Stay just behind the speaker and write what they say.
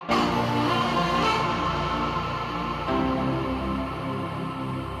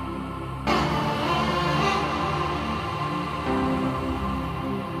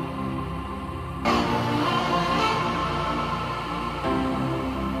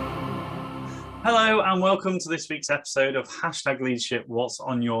Hello and welcome to this week's episode of Hashtag Leadership, What's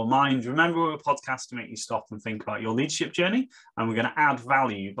on Your Mind. Remember, we're a podcast to make you stop and think about your leadership journey, and we're going to add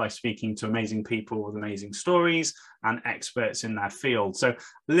value by speaking to amazing people with amazing stories and experts in their field. So a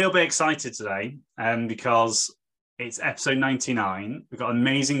little bit excited today because it's episode 99. We've got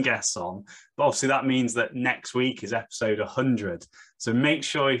amazing guests on, but obviously that means that next week is episode 100. So make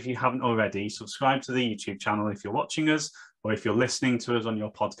sure, if you haven't already, subscribe to the YouTube channel if you're watching us, or if you're listening to us on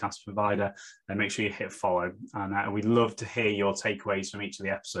your podcast provider, then make sure you hit follow. And we'd love to hear your takeaways from each of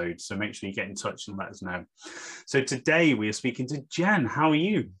the episodes. So make sure you get in touch and let us know. So today we are speaking to Jen. How are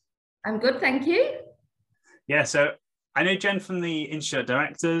you? I'm good, thank you. Yeah, so I know Jen from the Institute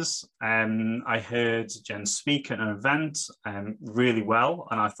Directors. I heard Jen speak at an event really well.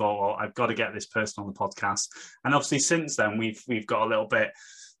 And I thought, well, I've got to get this person on the podcast. And obviously since then, we've got a little bit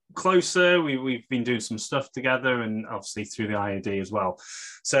closer. We've been doing some stuff together, and obviously through the IAD as well.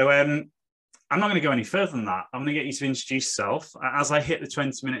 So I'm not going to go any further than that. I'm going to get you to introduce yourself. As I hit the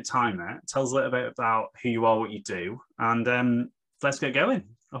 20-minute timer, tell us a little bit about who you are, what you do, and let's get going.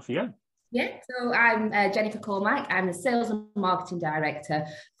 Off you go. Yeah, so I'm Jennifer Cormack. I'm the Sales and Marketing Director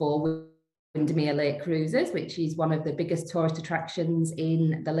for Windermere Lake Cruises, which is one of the biggest tourist attractions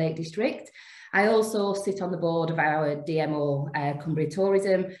in the Lake District. I also sit on the board of our DMO, Cumbria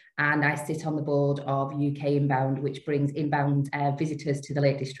Tourism, and I sit on the board of UK Inbound, which brings inbound visitors to the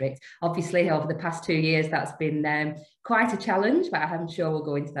Lake District. Obviously, over the past 2 years, that's been quite a challenge, but I'm sure we'll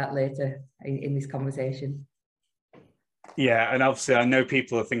go into that later in this conversation. Yeah, and obviously I know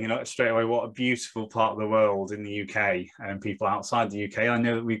people are thinking straight away, what a beautiful part of the world in the UK, and people outside the UK. I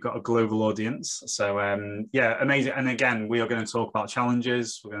know that we've got a global audience. So yeah, amazing. And again, we are going to talk about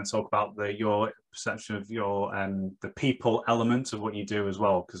challenges. We're going to talk about your perception of your the people element of what you do as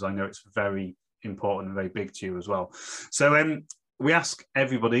well, because I know it's very important and very big to you as well. So we ask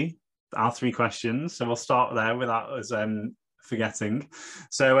everybody our 3 questions. So we'll start there without us forgetting.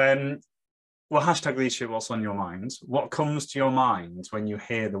 So well, hashtag leadership, what's on your mind? What comes to your mind when you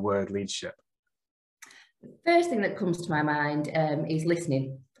hear the word leadership? The first thing that comes to my mind is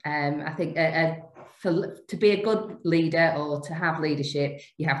listening. I think to be a good leader or to have leadership,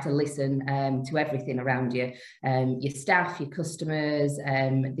 you have to listen to everything around you, your staff, your customers,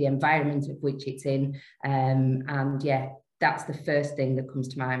 the environment of which it's in. And yeah, that's the first thing that comes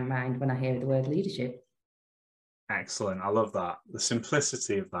to my mind when I hear the word leadership. Excellent. I love that. The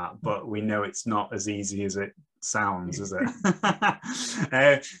simplicity of that, but we know it's not as easy as it sounds, is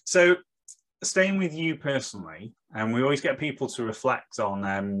it? So staying with you personally, and we always get people to reflect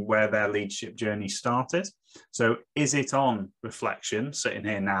on where their leadership journey started. So is it on reflection, sitting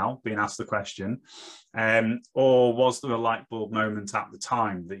here now, being asked the question, or was there a light bulb moment at the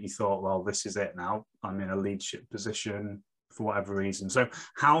time that you thought, well, this is it now, I'm in a leadership position for whatever reason? So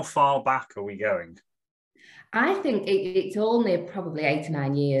how far back are we going? I think it's only probably 8 or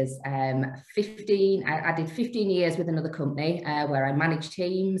 9 years. 15. I did 15 years with another company where I managed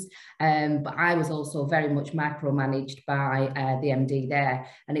teams, but I was also very much micromanaged by the MD there.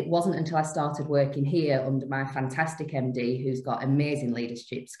 And it wasn't until I started working here under my fantastic MD, who's got amazing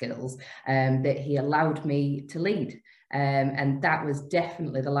leadership skills, that he allowed me to lead. And that was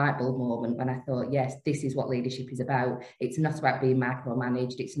definitely the light bulb moment when I thought, yes, this is what leadership is about. It's not about being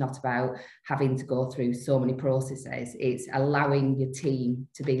micromanaged. It's not about having to go through so many processes. It's allowing your team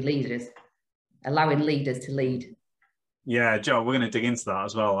to be leaders, allowing leaders to lead. Yeah, Joe, we're going to dig into that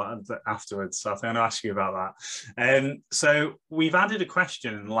as well afterwards. So I think I'm going to ask you about that. So we've added a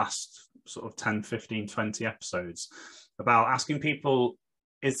question in the last sort of 10, 15, 20 episodes about asking people,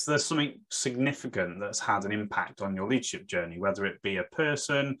 is there something significant that's had an impact on your leadership journey, whether it be a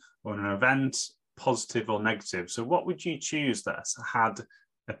person or an event, positive or negative? So what would you choose that's had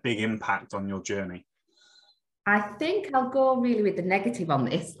a big impact on your journey? I think I'll go really with the negative on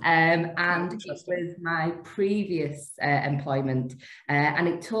this, and it was my previous employment, and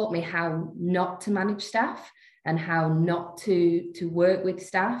it taught me how not to manage staff and how not to work with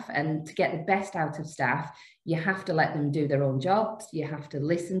staff. And to get the best out of staff, you have to let them do their own jobs, you have to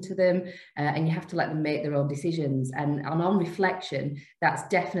listen to them, and you have to let them make their own decisions. And on reflection, that's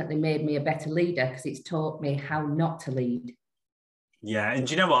definitely made me a better leader, because it's taught me how not to lead. Yeah, and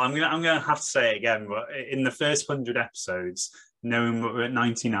do you know what? I'm gonna have to say it again. But in the first 100 episodes, knowing we're at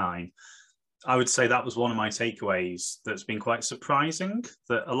 99, I would say that was one of my takeaways that's been quite surprising,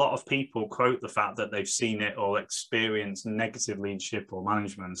 that a lot of people quote the fact that they've seen it or experienced negative leadership or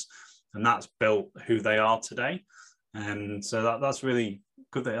management, and that's built who they are today. And so that's really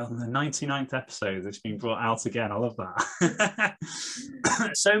good that on the 99th episode it's been brought out again. I love that.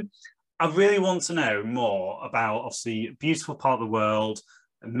 So I really want to know more about, obviously, a beautiful part of the world,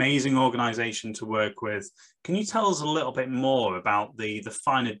 amazing organization to work with. Can you tell us a little bit more about the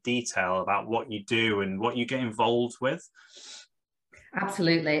finer detail about what you do and what you get involved with?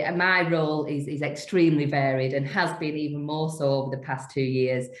 Absolutely. And my role is extremely varied and has been even more so over the past 2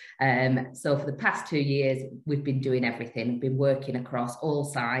 years. So for the past 2 years, we've been doing everything, been working across all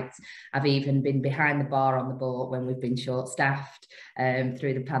sites. I've even been behind the bar on the boat when we've been short-staffed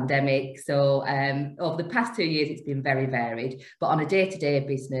through the pandemic. So over the past 2 years, it's been very varied. But on a day-to-day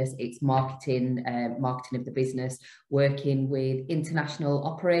business, it's marketing of the business, working with international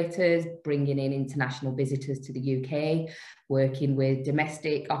operators, bringing in international visitors to the UK, working with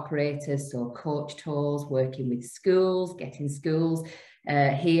domestic operators, so coach tours, working with schools, getting schools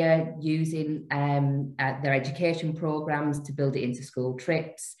here using their education programs to build it into school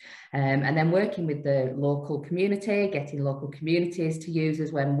trips, and then working with the local community, getting local communities to use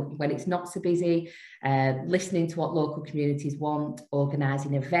us when it's not so busy, listening to what local communities want,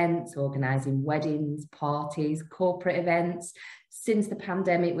 organising events, organising weddings, parties, corporate events. Since the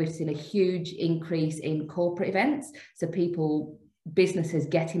pandemic, we've seen a huge increase in corporate events. So businesses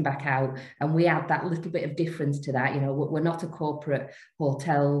getting back out, and we add that little bit of difference to that. You know, we're not a corporate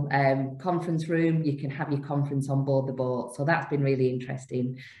hotel conference room. You can have your conference on board the boat. So that's been really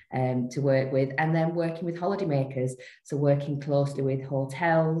interesting to work with. And then working with holidaymakers, so working closely with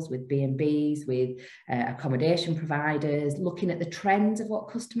hotels, with B&Bs, with accommodation providers, looking at the trends of what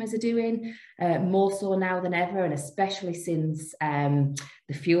customers are doing, more so now than ever, and especially since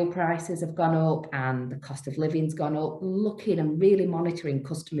the fuel prices have gone up and the cost of living's gone up, looking and really monitoring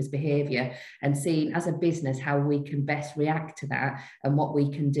customers' behaviour and seeing as a business how we can best react to that and what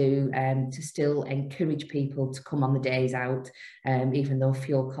we can do to still encourage people to come on the days out, even though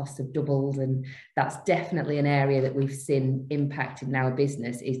fuel costs have doubled. And that's definitely an area that we've seen impacted in our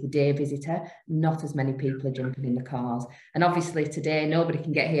business, is the day visitor. Not as many people are jumping in the cars. And obviously today nobody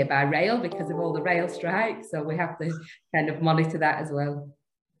can get here by rail because of all the rail strikes, so we have to kind of monitor that as well.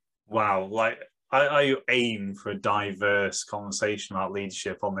 Wow, like I aim for a diverse conversation about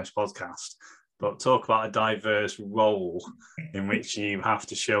leadership on this podcast, but talk about a diverse role in which you have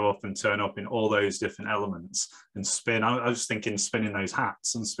to show up and turn up in all those different elements and spin. I was thinking spinning those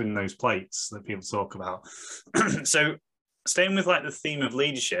hats and spinning those plates that people talk about. So staying with like the theme of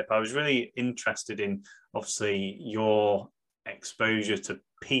leadership, I was really interested in obviously your exposure to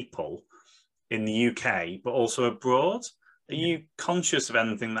people in the UK, but also abroad. Are you conscious of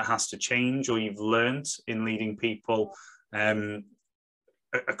anything that has to change or you've learned in leading people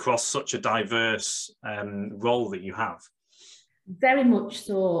across such a diverse role that you have? Very much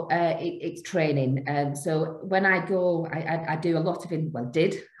so. It's training. So when I go, I do a lot of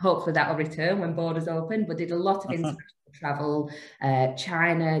did, hopefully that will return when borders open, but did a lot of international travel,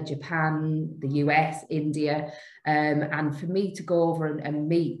 China, Japan, the US, India. And for me to go over and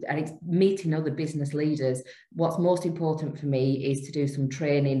meet, and it's meeting other business leaders, what's most important for me is to do some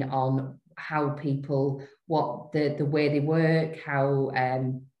training on how people, what the way they work, how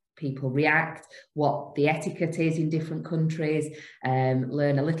people react, what the etiquette is in different countries,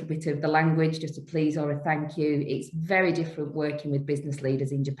 learn a little bit of the language, just a please or a thank you. It's very different working with business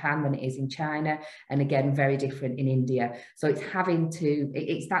leaders in Japan than it is in China, and again, very different in India. So it's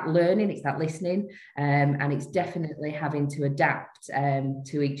it's that learning, it's that listening, and it's definitely having to adapt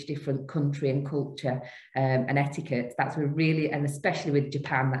to each different country and culture and etiquette. That's a really, and especially with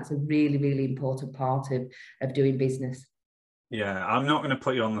Japan, that's a really, really important part of doing business. Yeah, I'm not going to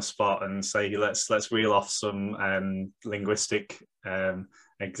put you on the spot and say let's reel off some linguistic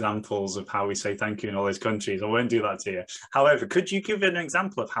examples of how we say thank you in all those countries. I won't do that to you. However, could you give an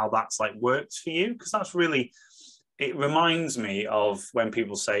example of how that's like worked for you? Because that's really, it reminds me of when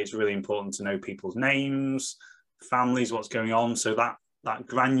people say it's really important to know people's names, families, what's going on. So that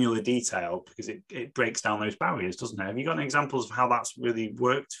granular detail, because it breaks down those barriers, doesn't it? Have you got any examples of how that's really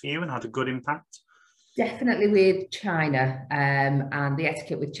worked for you and had a good impact? Definitely with China, and the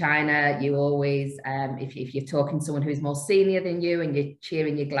etiquette with China, you always, if you're talking to someone who's more senior than you and you're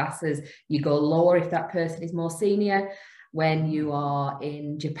cheering your glasses, you go lower if that person is more senior. When you are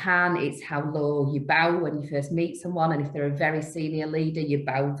in Japan, it's how low you bow when you first meet someone, and if they're a very senior leader, you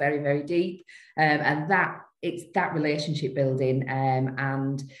bow very, very deep, and it's that relationship building,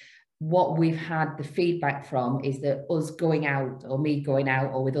 and what we've had the feedback from is that us going out, or me going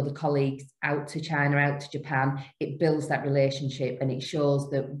out, or with other colleagues out to China, out to Japan, it builds that relationship, and it shows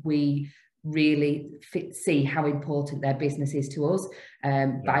that we really see how important their business is to us,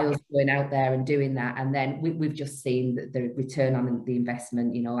 by us going out there and doing that. And then we've just seen that the return on the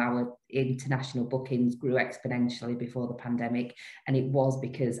investment, you know, our international bookings grew exponentially before the pandemic, and it was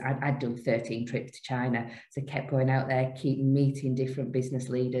because I'd done 13 trips to China, so I kept going out there, keep meeting different business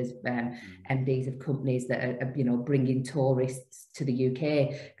leaders, MDs of companies that are, you know, bringing tourists to the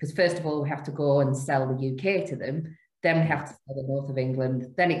UK, because first of all we have to go and sell the UK to them. Then we have to sell the north of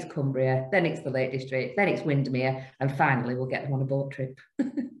England, then it's Cumbria, then it's the Lake District, then it's Windermere, and finally we'll get them on a boat trip.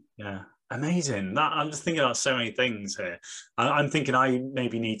 Yeah, amazing. I'm just thinking about so many things here. I'm thinking I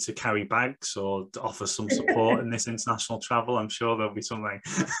maybe need to carry bags or to offer some support in this international travel. I'm sure there'll be something.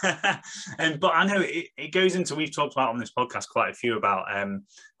 But I know it goes into, we've talked about on this podcast quite a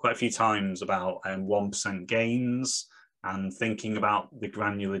few times about 1% gains and thinking about the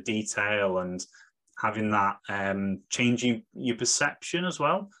granular detail and having that changing your perception as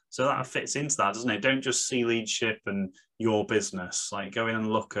well. So that fits into that, doesn't it? Don't just see leadership and your business, like go in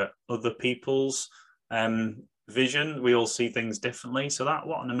and look at other people's vision. We all see things differently. So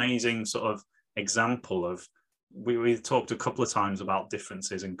what an amazing sort of example of, we've talked a couple of times about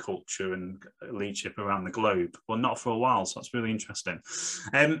differences in culture and leadership around the globe, but not for a while. So that's really interesting.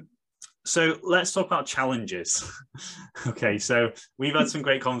 So let's talk about challenges. Okay, so we've had some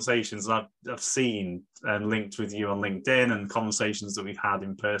great conversations, and I've seen and linked with you on LinkedIn, and conversations that we've had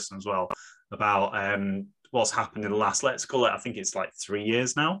in person as well about what's happened in the last, let's call it, I think it's like 3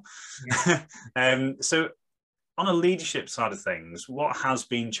 years now. Yeah. So on a leadership side of things, what has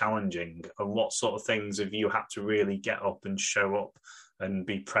been challenging, and what sort of things have you had to really get up and show up and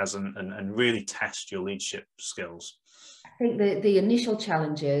be present and really test your leadership skills? I think the initial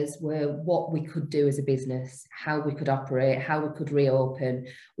challenges were what we could do as a business, how we could operate, how we could reopen.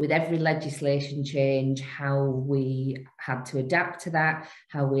 With every legislation change, how we had to adapt to that,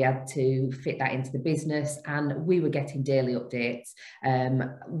 how we had to fit that into the business, and we were getting daily updates.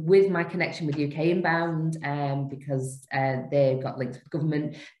 With my connection with UK Inbound, because they've got links with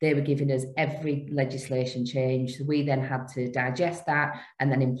government, they were giving us every legislation change. So we then had to digest that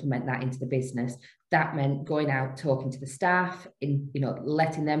and then implement that into the business. That meant going out, talking to the staff,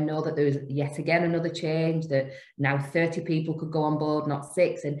 letting them know that there was yet again another change, that now 30 people could go on board, not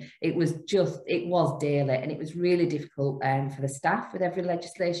 6. And it was daily, and it was really difficult for the staff with every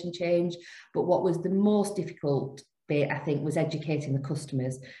legislation change. But what was the most difficult bit, I think, was educating the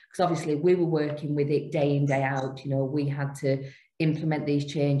customers, because obviously we were working with it day in, day out. You know, we had to implement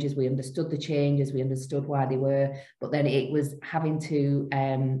these changes. We understood the changes, we understood why they were, but then it was having to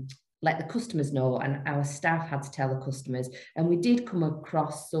let the customers know, and our staff had to tell the customers. And we did come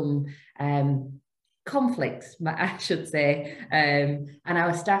across some conflicts, I should say, and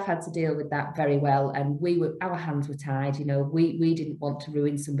our staff had to deal with that very well. And our hands were tied. You know, we didn't want to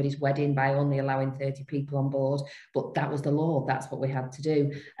ruin somebody's wedding by only allowing 30 people on board, but that was the law. That's what we had to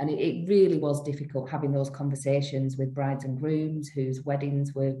do. And it really was difficult having those conversations with brides and grooms whose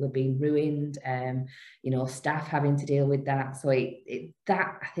weddings were being ruined. Staff having to deal with that. So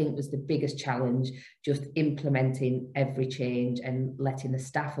that, I think, was the biggest challenge, just implementing every change and letting the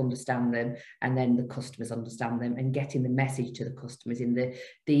staff understand them, and then the customers understand them, and getting the message to the customers in the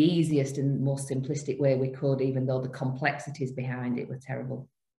easiest and most simplistic way we could, even though the complexities behind it were terrible.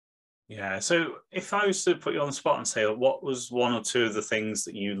 Yeah, so if I was to put you on the spot and say, what was one or two of the things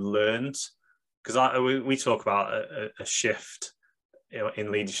that you learned? Because we talk about a shift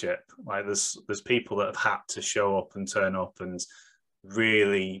in leadership. Like there's people that have had to show up and turn up and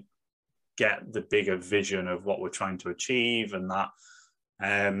really get the bigger vision of what we're trying to achieve, and that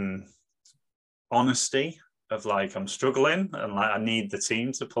honesty of like, I'm struggling and like I need the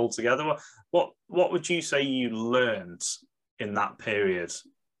team to pull together. What would you say you learned in that period?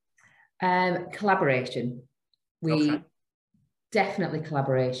 Collaboration. Definitely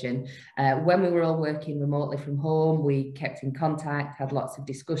collaboration. When we were all working remotely from home, we kept in contact, had lots of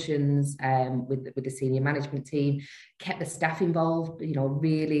discussions with the senior management team, kept the staff involved.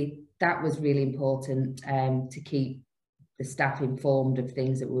 Really, that was really important to keep the staff informed of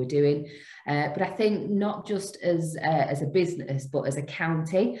things that we were doing. But I think not just as a business, but as a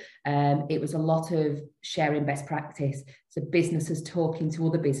county, it was a lot of sharing best practice. So businesses talking to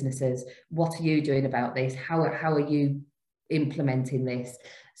other businesses. What are you doing about this? How are you implementing this?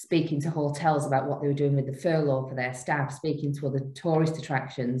 Speaking to hotels about what they were doing with the furlough for their staff, speaking to other tourist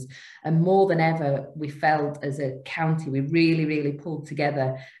attractions. And more than ever, we felt as a county, we really, really pulled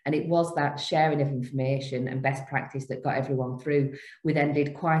together. And it was that sharing of information and best practice that got everyone through. We then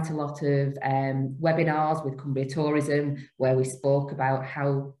did quite a lot of webinars with Cumbria Tourism, where we spoke about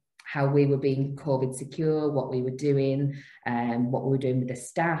how how we were being COVID secure, what we were doing, what we were doing with the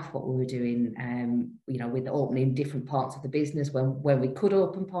staff, what we were doing, you know, with opening different parts of the business when we could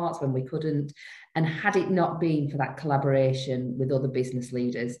open parts, when we couldn't. And had it not been for that collaboration with other business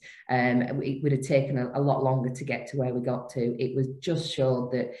leaders, it would have taken a lot longer to get to where we got to. It was just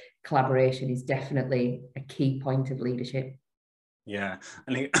showed that collaboration is definitely a key point of leadership. Yeah,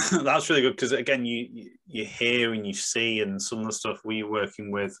 and that's really good, because again, you hear and you see, and some of the stuff we're working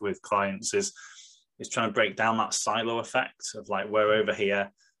with clients is trying to break down that silo effect of like, we're over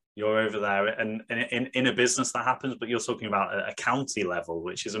here, you're over there, and in a business that happens, but you're talking about a county level,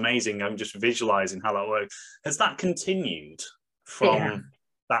 which is amazing. I'm just visualizing how that works. Has that continued from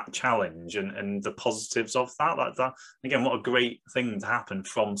that challenge and the positives of that? Like that, again, what a great thing to happen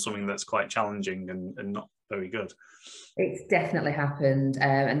from something that's quite challenging and not very good. It's definitely happened,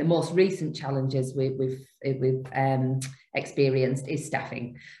 and the most recent challenges we've experienced is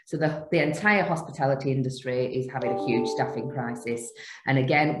staffing. So the entire hospitality industry is having a huge staffing crisis, and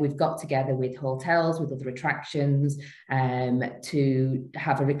again, we've got together with hotels, with other attractions, to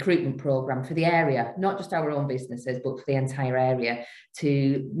have a recruitment program for the area, not just our own businesses, but for the entire area,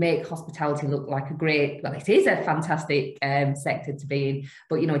 to make hospitality look like a great, well, it is a fantastic sector to be in,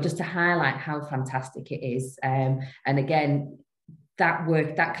 but you know, just to highlight how fantastic it is. And again, that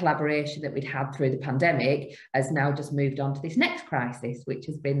work, that collaboration that we'd had through the pandemic has now just moved on to this next crisis, which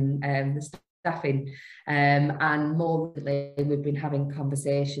has been the staffing. And more recently, we've been having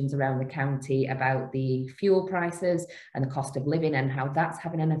conversations around the county about the fuel prices and the cost of living and how that's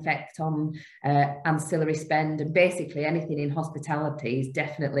having an effect on ancillary spend. And basically anything in hospitality is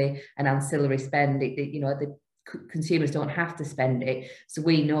definitely an ancillary spend. You know, the consumers don't have to spend it, so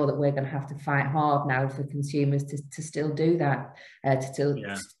we know that we're going to have to fight hard now for consumers to still do that, to still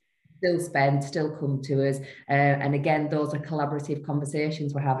spend, still come to us, and again, those are collaborative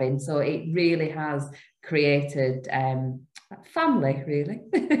conversations we're having. So it really has created family, really.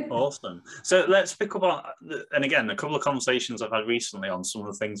 Awesome. So let's pick up on, and again, a couple of conversations I've had recently on some of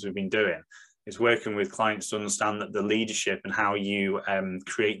the things we've been doing is working with clients to understand that the leadership and how you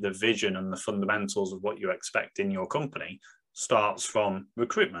create the vision and the fundamentals of what you expect in your company starts from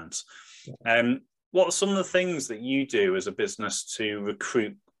recruitment. What are some of the things that you do as a business to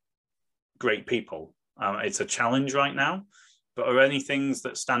recruit great people? It's a challenge right now, but are any things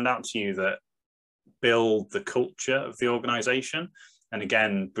that stand out to you that build the culture of the organization and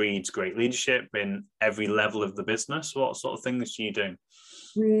again breeds great leadership in every level of the business? What sort of things do you do?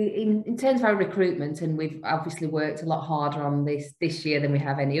 In terms of our recruitment, and we've obviously worked a lot harder on this year than we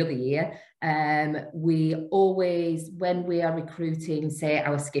have any other year, we always, when we are recruiting, say,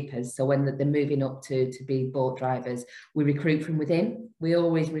 our skippers, so when they're moving up to be boat drivers, we recruit from within. We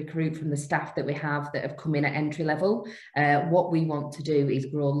always recruit from the staff that we have that have come in at entry level. What we want to do is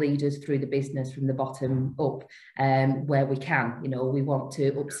grow leaders through the business from the bottom up, where we can. You know, we want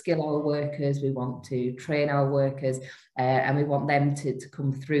to upskill our workers, we want to train our workers, and we want them to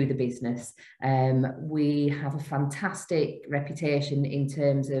come through the business. We have a fantastic reputation in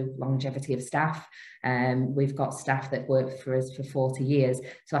terms of longevity of staff. We've got staff that worked for us for 40 years.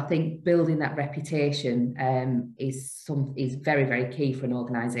 So I think building that reputation is very, very key for an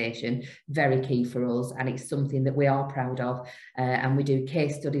organisation, very key for us, and it's something that we are proud of. And we do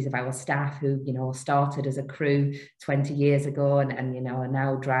case studies of our staff who, you know, started as a crew 20 years ago and you know, are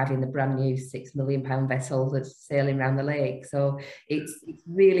now driving the brand new £6 million vessel that's sailing around the lake. So it's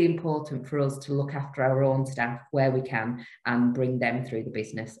really important for us to look after our own staff where we can and bring them through the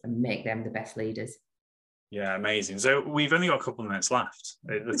business and make them the best leaders. Yeah, amazing. So we've only got a couple of minutes left.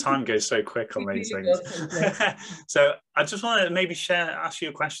 The time goes so quick on these things. So I just want to maybe ask you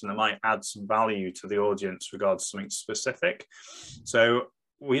a question that might add some value to the audience regards something specific. So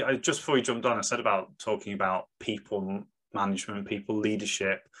just before we jumped on, I said about talking about people management, people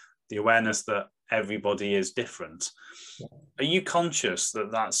leadership, the awareness that everybody is different. Yeah. Are you conscious that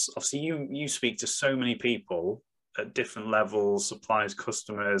that's obviously you speak to so many people at different levels, suppliers,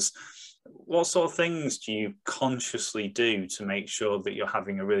 customers? What sort of things do you consciously do to make sure that you're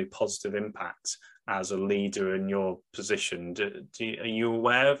having a really positive impact as a leader in your position? Are you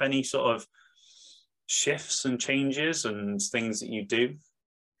aware of any sort of shifts and changes and things that you do?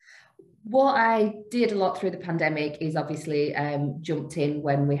 What I did a lot through the pandemic is obviously jumped in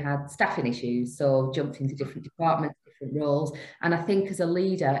when we had staffing issues. So jumped into different departments, different roles. And I think as a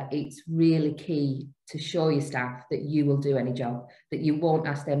leader, it's really key to show your staff that you will do any job, that you won't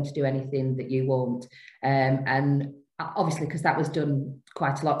ask them to do anything that you won't. And obviously, because that was done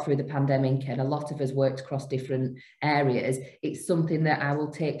quite a lot through the pandemic and a lot of us worked across different areas, it's something that I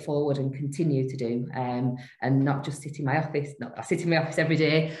will take forward and continue to do, and not just sit in my office. Not I sit in my office every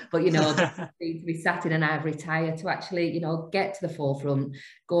day, but, you know, to be sat in an ivory tower, to actually, you know, get to the forefront,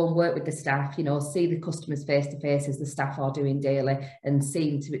 go and work with the staff, you know, see the customers face to face as the staff are doing daily, and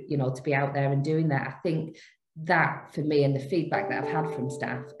seem to, you know, to be out there and doing that. I think that for me, and the feedback that I've had from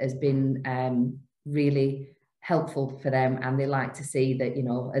staff has been really helpful for them, and they like to see that, you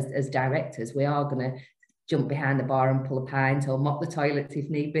know, as directors, we are going to jump behind the bar and pull a pint or mop the toilets if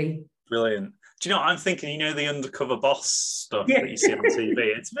need be. Brilliant. Do you know what I'm thinking? You know, the undercover boss stuff that you see on TV.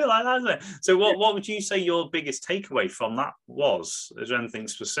 It's a bit like that, isn't it? So what would you say your biggest takeaway from that was? Is there anything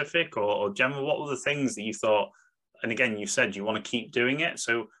specific or general? What were the things that you thought, and again, you said you want to keep doing it,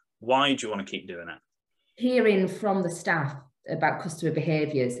 so why do you want to keep doing it? Hearing from the staff about customer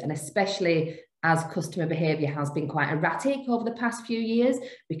behaviours, and especially as customer behaviour has been quite erratic over the past few years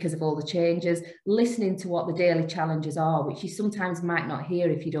because of all the changes, listening to what the daily challenges are, which you sometimes might not hear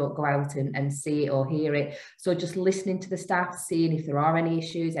if you don't go out and see it or hear it. So just listening to the staff, seeing if there are any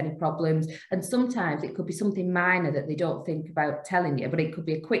issues, any problems. And sometimes it could be something minor that they don't think about telling you, but it could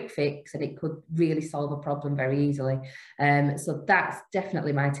be a quick fix and it could really solve a problem very easily. So that's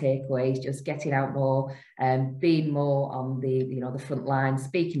definitely my takeaway, is just getting out more, being more on the, you know, the front line,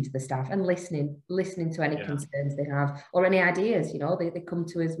 speaking to the staff and listening to any concerns they have or any ideas. You know, they come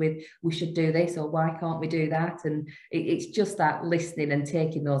to us with, we should do this, or why can't we do that? And it's just that listening and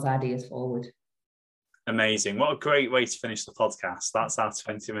taking those ideas forward. Amazing. What a great way to finish the podcast. That's our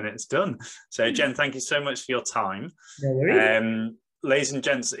 20 minutes done. So Jen, thank you so much for your time. No worries. Ladies and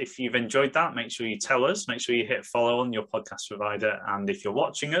gents, if you've enjoyed that, make sure you tell us, make sure you hit follow on your podcast provider. And if you're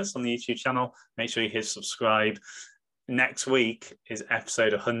watching us on the YouTube channel, make sure you hit subscribe. Next week is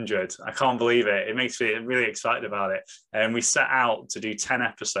episode 100. I can't believe it. It makes me really excited about it. And we set out to do 10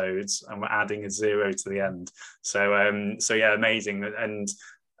 episodes and we're adding a 0 to the end. So yeah, amazing. And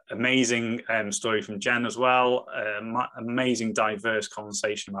amazing story from Jen as well. Amazing, diverse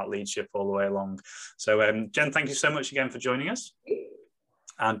conversation about leadership all the way along. So Jen, thank you so much again for joining us.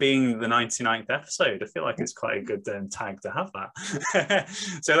 And being the 99th episode, I feel like it's quite a good tag to have that.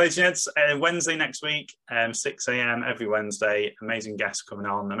 So ladies and gents, Wednesday next week, 6 a.m. every Wednesday, amazing guests coming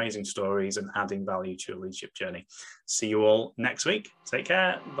on, amazing stories and adding value to your leadership journey. See you all next week. Take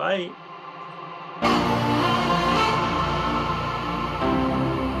care. Bye.